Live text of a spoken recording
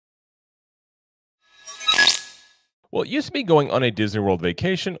Well, it used to be going on a Disney World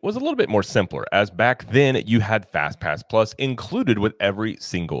vacation was a little bit more simpler, as back then you had Fast Pass Plus included with every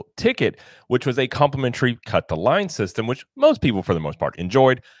single ticket, which was a complimentary cut the line system, which most people, for the most part,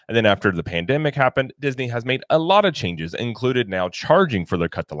 enjoyed. And then after the pandemic happened, Disney has made a lot of changes, included now charging for their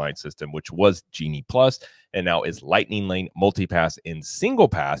cut the line system, which was Genie Plus, and now is Lightning Lane, Multipass, and Single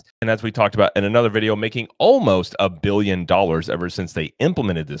Pass. And as we talked about in another video, making almost $1 billion ever since they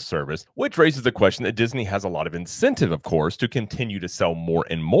implemented this service, which raises the question that Disney has a lot of incentive, of course, to continue to sell more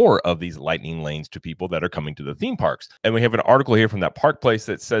and more of these Lightning Lanes to people that are coming to the theme parks. And we have an article here from that park place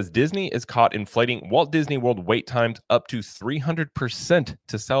that says Disney is caught inflating Walt Disney World wait times up to 300%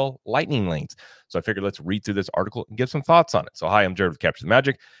 to sell Lightning Lanes. So I figured let's read through this article and give some thoughts on it. So hi, I'm Jared with Capture the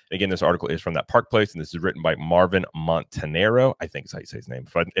Magic. And again, this article is from that park place, and this is written by Marvin Montanero. I think is how you say his name.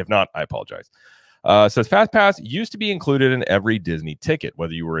 If not, I apologize. Says Fast Pass used to be included in every Disney ticket,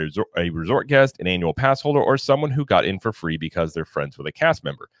 whether you were a resort guest, an annual pass holder, or someone who got in for free because they're friends with a cast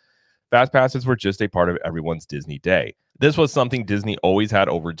member. Fast passes were just a part of everyone's Disney day. This was something Disney always had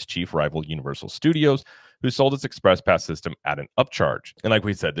over its chief rival, Universal Studios, who sold its Express Pass system at an upcharge. And like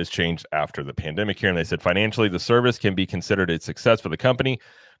we said, this changed after the pandemic here, and they said financially, the service can be considered a success for the company,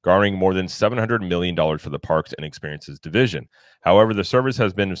 garnering more than $700 million for the Parks and Experiences division. However, the service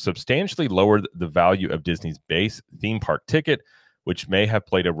has been substantially lowered the value of Disney's base theme park ticket, which may have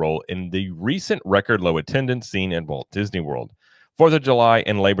played a role in the recent record low attendance seen at Walt Disney World. 4th of July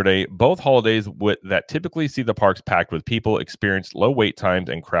and Labor Day, both holidays that typically see the parks packed with people, experienced low wait times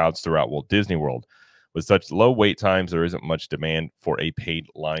and crowds throughout Walt Disney World. With such low wait times, there isn't much demand for a paid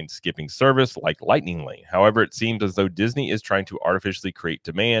line skipping service like Lightning Lane. However, it seems as though Disney is trying to artificially create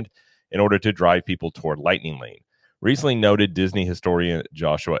demand in order to drive people toward Lightning Lane. Recently noted Disney historian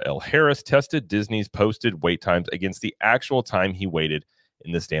Joshua L. Harris tested Disney's posted wait times against the actual time he waited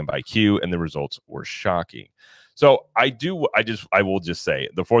in the standby queue, and the results were shocking. So I will just say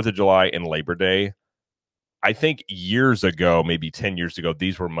the 4th of July and Labor Day, I think years ago, maybe 10 years ago,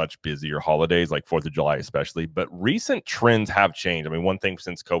 these were much busier holidays, like 4th of July especially. But recent trends have changed. I mean, one thing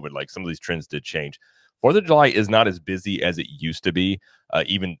since COVID, like some of these trends did change. 4th of July is not as busy as it used to be,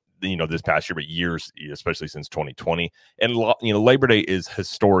 even this past year, but years, especially since 2020. And Labor Day is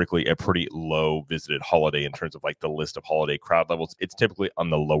historically a pretty low visited holiday in terms of like the list of holiday crowd levels. It's typically on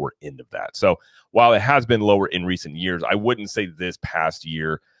the lower end of that. So while it has been lower in recent years, I wouldn't say this past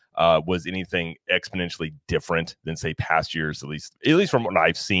year was anything exponentially different than say past years, at least from what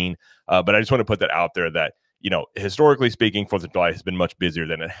I've seen. But I just want to put that out there that, historically speaking, 4th of July has been much busier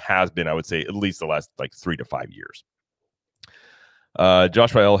than it has been, I would say, at least the last like 3 to 5 years.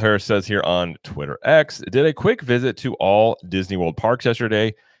 Joshua L. Harris says here on Twitter X, did a quick visit to all Disney World parks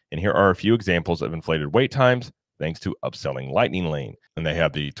yesterday, and here are a few examples of inflated wait times thanks to upselling Lightning Lane. And they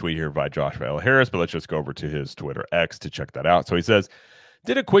have the tweet here by Joshua L. Harris, but let's just go over to his Twitter X to check that out. So he says,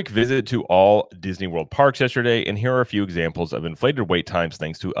 did a quick visit to all Disney World parks yesterday, and here are a few examples of inflated wait times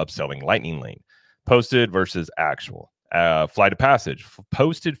thanks to upselling Lightning Lane. Posted versus actual. Flight of Passage,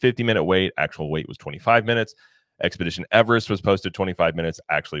 posted 50-minute wait, actual wait was 25 minutes. Expedition Everest was posted 25 minutes,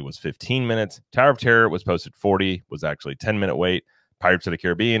 actually was 15 minutes. Tower of Terror was posted 40, was actually 10-minute wait. Pirates of the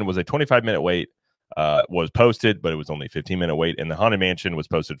Caribbean was a 25-minute wait, was posted, but it was only 15-minute wait. And the Haunted Mansion was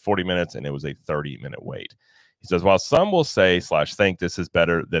posted 40 minutes, and it was a 30-minute wait. He says, while some will say / think this is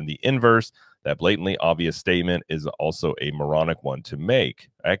better than the inverse, that blatantly obvious statement is also a moronic one to make.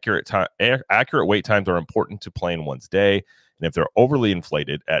 Accurate wait times are important to plan one's day. And if they're overly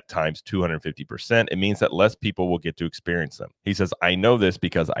inflated at times 250%, it means that less people will get to experience them. He says, I know this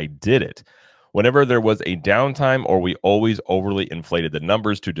because I did it. Whenever there was a downtime, or we always overly inflated the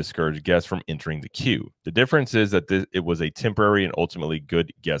numbers to discourage guests from entering the queue. The difference is that it was a temporary and ultimately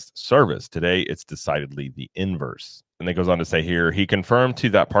good guest service. Today, it's decidedly the inverse. And it goes on to say here, he confirmed to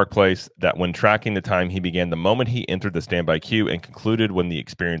that park place that when tracking the time, he began the moment he entered the standby queue and concluded when the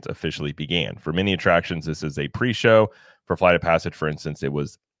experience officially began. For many attractions, this is a pre-show. For Flight of Passage, for instance, it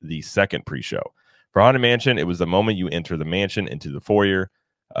was the second pre-show. For Haunted Mansion, it was the moment you enter the mansion into the foyer.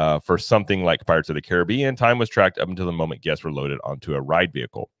 For something like Pirates of the Caribbean, time was tracked up until the moment guests were loaded onto a ride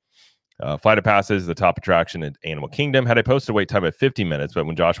vehicle. Flight of Passage, the top attraction in Animal Kingdom, had a posted wait time of 50 minutes, but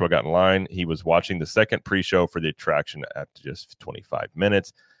when Joshua got in line, he was watching the second pre-show for the attraction at just 25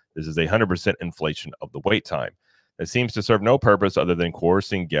 minutes. This is a 100% inflation of the wait time. It seems to serve no purpose other than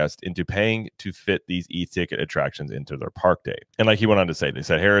coercing guests into paying to fit these e-ticket attractions into their park day. And like he went on to say,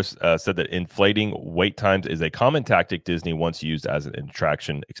 Harris said that inflating wait times is a common tactic Disney once used as an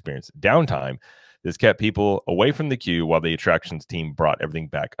attraction experience downtime. This kept people away from the queue while the attractions team brought everything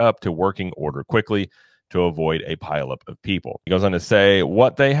back up to working order quickly. to avoid a pileup of people. He goes on to say,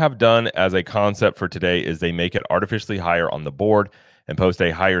 what they have done as a concept for today is they make it artificially higher on the board and post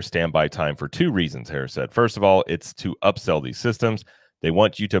a higher standby time for two reasons, Harris said. First of all, it's to upsell these systems. They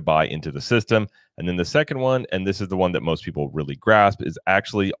want you to buy into the system. And then the second one, and this is the one that most people really grasp, is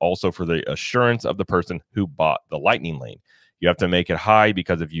actually also for the assurance of the person who bought the Lightning Lane. You have to make it high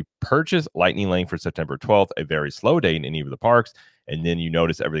because if you purchase Lightning Lane for September 12th, a very slow day in any of the parks, and then you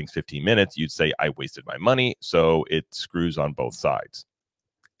notice everything's 15 minutes, you'd say, I wasted my money. So it screws on both sides.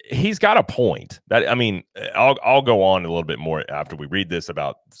 He's got a point. That, I mean, I'll go on a little bit more after we read this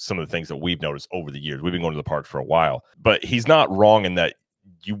about some of the things that we've noticed over the years. We've been going to the parks for a while, but he's not wrong in that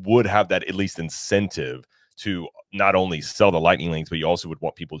you would have that at least incentive to not only sell the Lightning Lanes, but you also would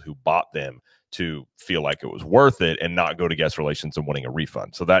want people who bought them to feel like it was worth it and not go to guest relations and wanting a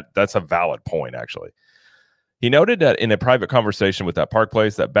refund. So that's a valid point, actually. He noted that in a private conversation with that park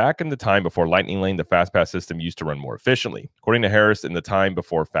place that back in the time before Lightning Lane, the FastPass system used to run more efficiently. According to Harris, in the time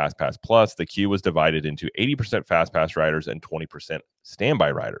before FastPass Plus, the queue was divided into 80% FastPass riders and 20%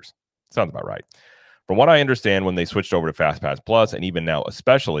 standby riders. Sounds about right. From what I understand, when they switched over to FastPass Plus, and even now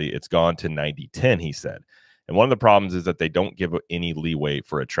especially, it's gone to 90-10, he said. And one of the problems is that they don't give any leeway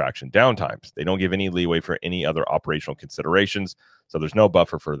for attraction downtimes. They don't give any leeway for any other operational considerations. So there's no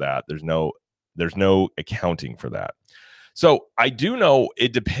buffer for that. There's no accounting for that. So I do know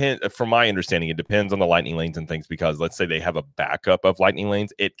it depends, from my understanding, it depends on the Lightning Lanes and things, because let's say they have a backup of Lightning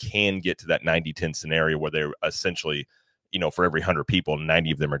Lanes, it can get to that 90-10 scenario where they're essentially, for every 100 people,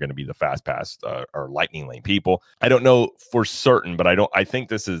 90 of them are going to be the FastPass or Lightning Lane people. I don't know for certain, but I think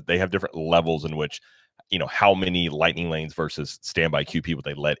they have different levels in which, how many Lightning Lanes versus standby queue people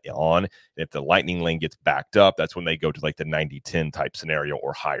they let on. If the Lightning Lane gets backed up, that's when they go to like the 90-10 type scenario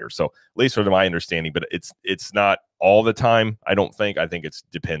or higher. So at least from my understanding, but it's not all the time. I don't think. I think it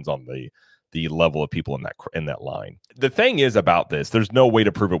depends on the level of people in that line. The thing is about this, there's no way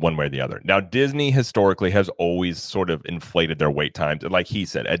to prove it one way or the other. Now, Disney historically has always sort of inflated their wait times, like he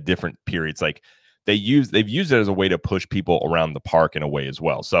said, at different periods. Like they've used it as a way to push people around the park in a way as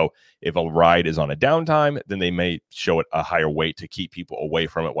well. So if a ride is on a downtime, then they may show it a higher wait to keep people away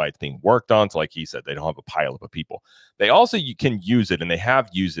from it while it's being worked on. So like he said, they don't have a pileup of people. They also, you can use it, and they have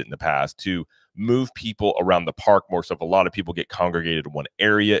used it in the past, to move people around the park more. So if a lot of people get congregated in one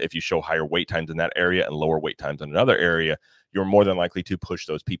area, if you show higher wait times in that area and lower wait times in another area, you're more than likely to push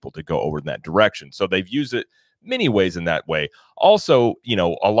those people to go over in that direction. So they've used it many ways in that way. Also,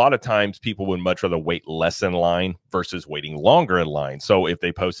 a lot of times people would much rather wait less in line versus waiting longer in line. So if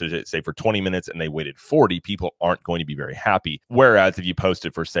they posted it, say, for 20 minutes and they waited 40, people aren't going to be very happy. Whereas if you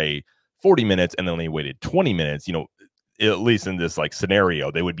posted for, say, 40 minutes and then they waited 20 minutes, at least in this like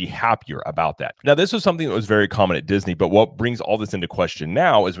scenario, they would be happier about that. Now, this was something that was very common at Disney, but what brings all this into question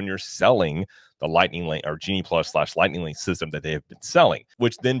now is when you're selling the Lightning Lane or Genie Plus / Lightning Lane system that they have been selling,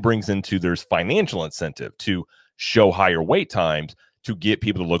 which then brings into there's financial incentive to show higher wait times to get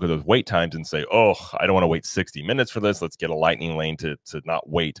people to look at those wait times and say, oh, I don't want to wait 60 minutes for this. Let's get a Lightning Lane to not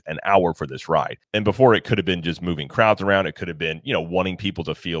wait an hour for this ride. And before, it could have been just moving crowds around. It could have been, wanting people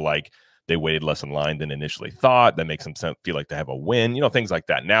to feel like they waited less in line than initially thought. That makes them feel like they have a win, things like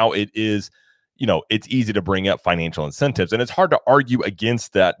that. Now it is, it's easy to bring up financial incentives, and it's hard to argue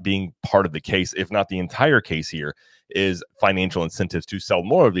against that being part of the case, if not the entire case here, is financial incentives to sell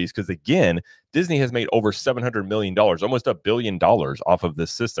more of these. Because again, Disney has made over $700 million, almost $1 billion off of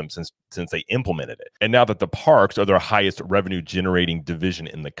this system since they implemented it. And now that the parks are their highest revenue generating division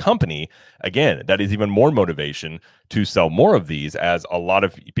in the company, again, that is even more motivation to sell more of these, as a lot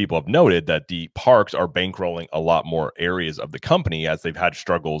of people have noted that the parks are bankrolling a lot more areas of the company as they've had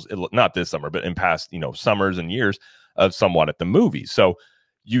struggles, not this summer, but in past, summers and years of somewhat at the movies. So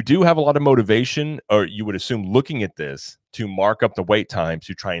you do have a lot of motivation, or you would assume, looking at this, to mark up the wait times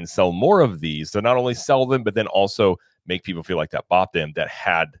to try and sell more of these. So not only sell them, but then also make people feel like that bought them, that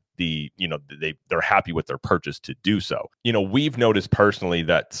had the, they're happy with their purchase to do so. We've noticed personally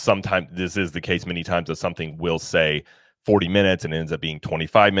that sometimes this is the case many times, that something will say 40 minutes and it ends up being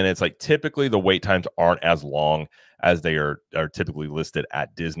 25 minutes. Like typically the wait times aren't as long as they are typically listed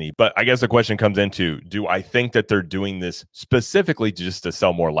at Disney. But I guess the question comes into, do I think that they're doing this specifically just to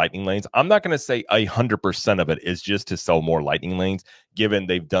sell more Lightning Lanes? I'm not going to say 100% of it is just to sell more Lightning Lanes, given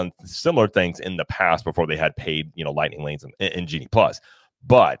they've done similar things in the past before they had paid, Lightning Lanes in Genie Plus.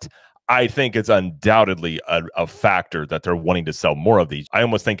 But I think it's undoubtedly a factor that they're wanting to sell more of these. I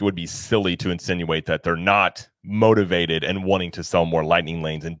almost think it would be silly to insinuate that they're not motivated and wanting to sell more Lightning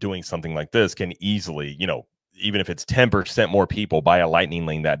Lanes, and doing something like this can easily, even if it's 10% more people buy a Lightning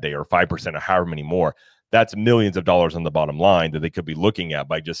Lane that day, or 5% or however many more, That's millions of dollars on the bottom line that they could be looking at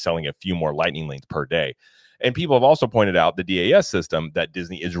by just selling a few more lightning lanes per day. And people have also pointed out the DAS system that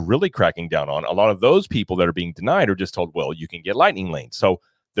Disney is really cracking down on. A lot of those people that are being denied are just told, well, you can get lightning lanes. So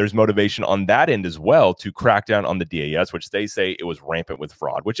there's motivation on that end as well to crack down on the DAS, which they say it was rampant with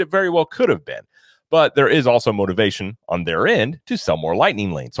fraud, which it very well could have been. But there is also motivation on their end to sell more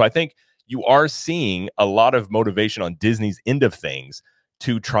lightning lanes. So I think you are seeing a lot of motivation on Disney's end of things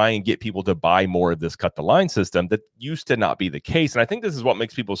to try and get people to buy more of this cut the line system that used to not be the case. And I think this is what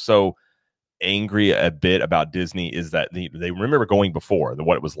makes people so angry a bit about Disney is that they remember going before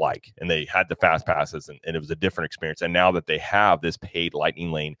what it was like, and they had the fast passes, and it was a different experience. And now that they have this paid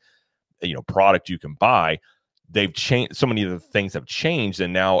lightning lane, product you can buy, they've changed. So many of the things have changed,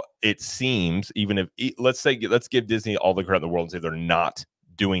 and now it seems, even if let's give Disney all the credit in the world and say they're not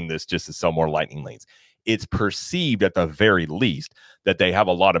doing this just to sell more lightning lanes, it's perceived at the very least that they have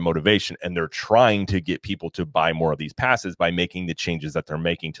a lot of motivation and they're trying to get people to buy more of these passes by making the changes that they're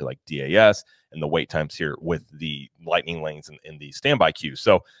making to like DAS and the wait times here with the lightning lanes and the standby queues.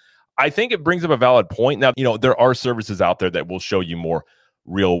 So I think it brings up a valid point. Now, there are services out there that will show you more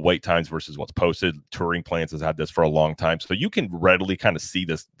real wait times versus what's posted. Touring Plans has had this for a long time. So you can readily kind of see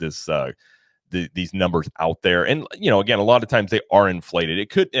these numbers out there. And, again, a lot of times they are inflated.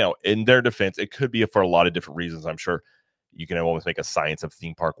 It could, in their defense, it could be for a lot of different reasons. I'm sure you can always make a science of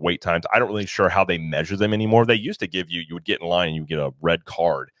theme park wait times. I don't really sure how they measure them anymore. They used to give you would get in line and you would get a red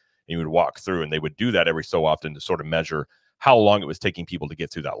card and you would walk through, and they would do that every so often to sort of measure how long it was taking people to get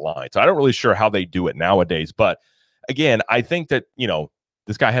through that line. So I don't really sure how they do it nowadays. But again, I think that,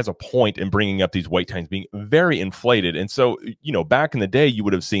 this guy has a point in bringing up these wait times being very inflated. And so, back in the day, you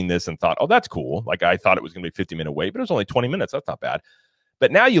would have seen this and thought, oh, that's cool. Like I thought it was going to be a 50-minute wait, but it was only 20 minutes. That's not bad.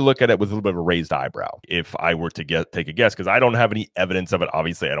 But now you look at it with a little bit of a raised eyebrow. If I were to take a guess, because I don't have any evidence of it.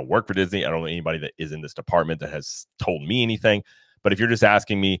 Obviously, I don't work for Disney. I don't know anybody that is in this department that has told me anything. But if you're just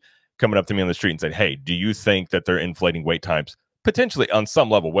asking me, coming up to me on the street and saying, hey, do you think that they're inflating wait times? Potentially on some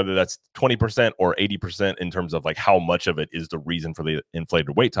level, whether that's 20% or 80% in terms of like how much of it is the reason for the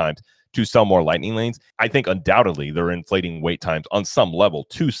inflated wait times to sell more lightning lanes. I think undoubtedly they're inflating wait times on some level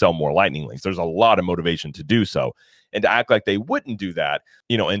to sell more lightning lanes. There's a lot of motivation to do so. And to act like they wouldn't do that,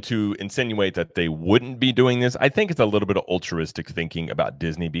 and to insinuate that they wouldn't be doing this, I think it's a little bit of altruistic thinking about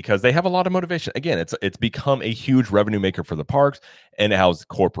Disney because they have a lot of motivation. Again, it's become a huge revenue maker for the parks, and as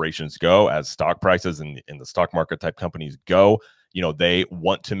corporations go, as stock prices and the stock market type companies go, they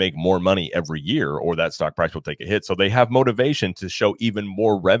want to make more money every year or that stock price will take a hit. So they have motivation to show even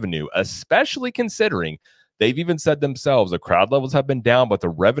more revenue, especially considering they've even said themselves the crowd levels have been down, but the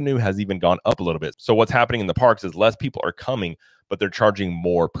revenue has even gone up a little bit. So what's happening in the parks is less people are coming, but they're charging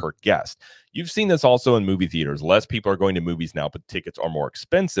more per guest. You've seen this also in movie theaters. Less people are going to movies now, but tickets are more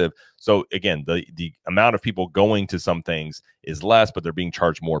expensive. So again, the amount of people going to some things is less, but they're being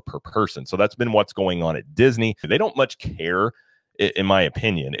charged more per person. So that's been what's going on at Disney. They don't much care, in my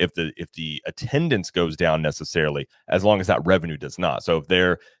opinion, if the attendance goes down necessarily, as long as that revenue does not. So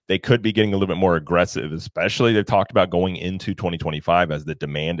if they could be getting a little bit more aggressive, especially they've talked about going into 2025 as the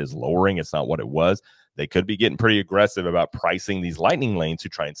demand is lowering. It's not what it was. They could be getting pretty aggressive about pricing these lightning lanes to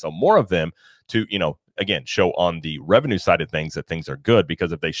try and sell more of them to, again, show on the revenue side of things that things are good,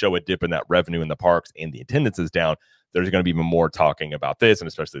 because if they show a dip in that revenue in the parks and the attendance is down, there's going to be even more talking about this, and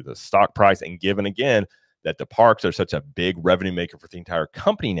especially the stock price. And given again that the parks are such a big revenue maker for the entire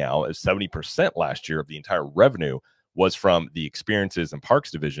company now, as 70% last year of the entire revenue was from the experiences and parks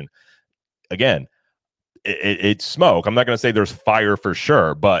division. Again, it's smoke. I'm not going to say there's fire for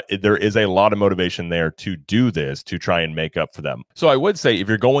sure, but there is a lot of motivation there to do this to try and make up for them. So I would say if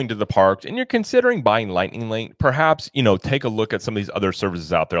you're going to the parks and you're considering buying Lightning Lane, perhaps, take a look at some of these other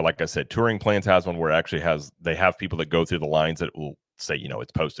services out there. Like I said, Touring Plans has one where it actually they have people that go through the lines that will say,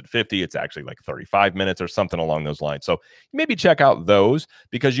 it's posted 50, it's actually like 35 minutes or something along those lines. So maybe check out those,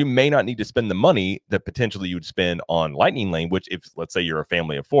 because you may not need to spend the money that potentially you would spend on Lightning Lane, which if, let's say you're a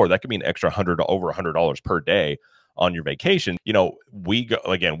family of 4, that could be an extra over $100 per day on your vacation. We go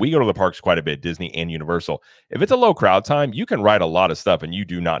to the parks quite a bit, Disney and Universal. If it's a low crowd time, you can ride a lot of stuff and you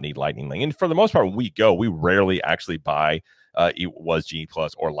do not need Lightning Lane. And for the most part, when we go, we rarely actually buy it was Genie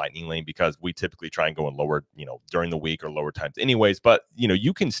Plus or Lightning Lane, because we typically try and go in lower, during the week or lower times anyways. But,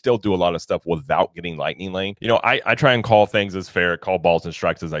 you can still do a lot of stuff without getting Lightning Lane. I try and call things as fair, call balls and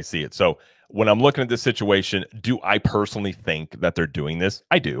strikes as I see it. So when I'm looking at this situation, do I personally think that they're doing this?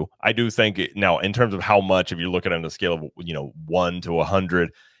 I do. I do think now, in terms of how much, if you look at it on a scale of, 1 to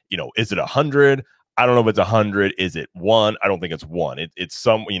 100, is it 100? I don't know if it's 100. Is it one? I don't think it's one. It's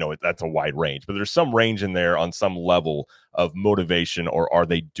some, that's a wide range, but there's some range in there on some level of motivation, or are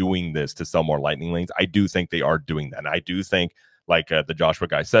they doing this to sell more lightning lanes? I do think they are doing that. And I do think, like the Joshua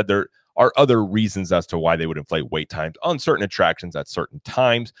guy said, there are other reasons as to why they would inflate wait times on certain attractions at certain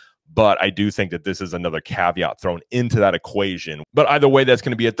times. But I do think that this is another caveat thrown into that equation. But either way, that's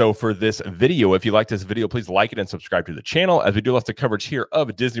going to be it, though, for this video. If you like this video, please like it and subscribe to the channel, as we do lots of coverage here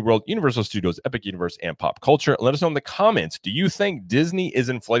of Disney World, Universal Studios, Epic Universe, and pop culture. Let us know in the comments, do you think Disney is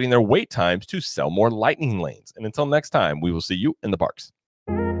inflating their wait times to sell more lightning lanes? And until next time, we will see you in the parks.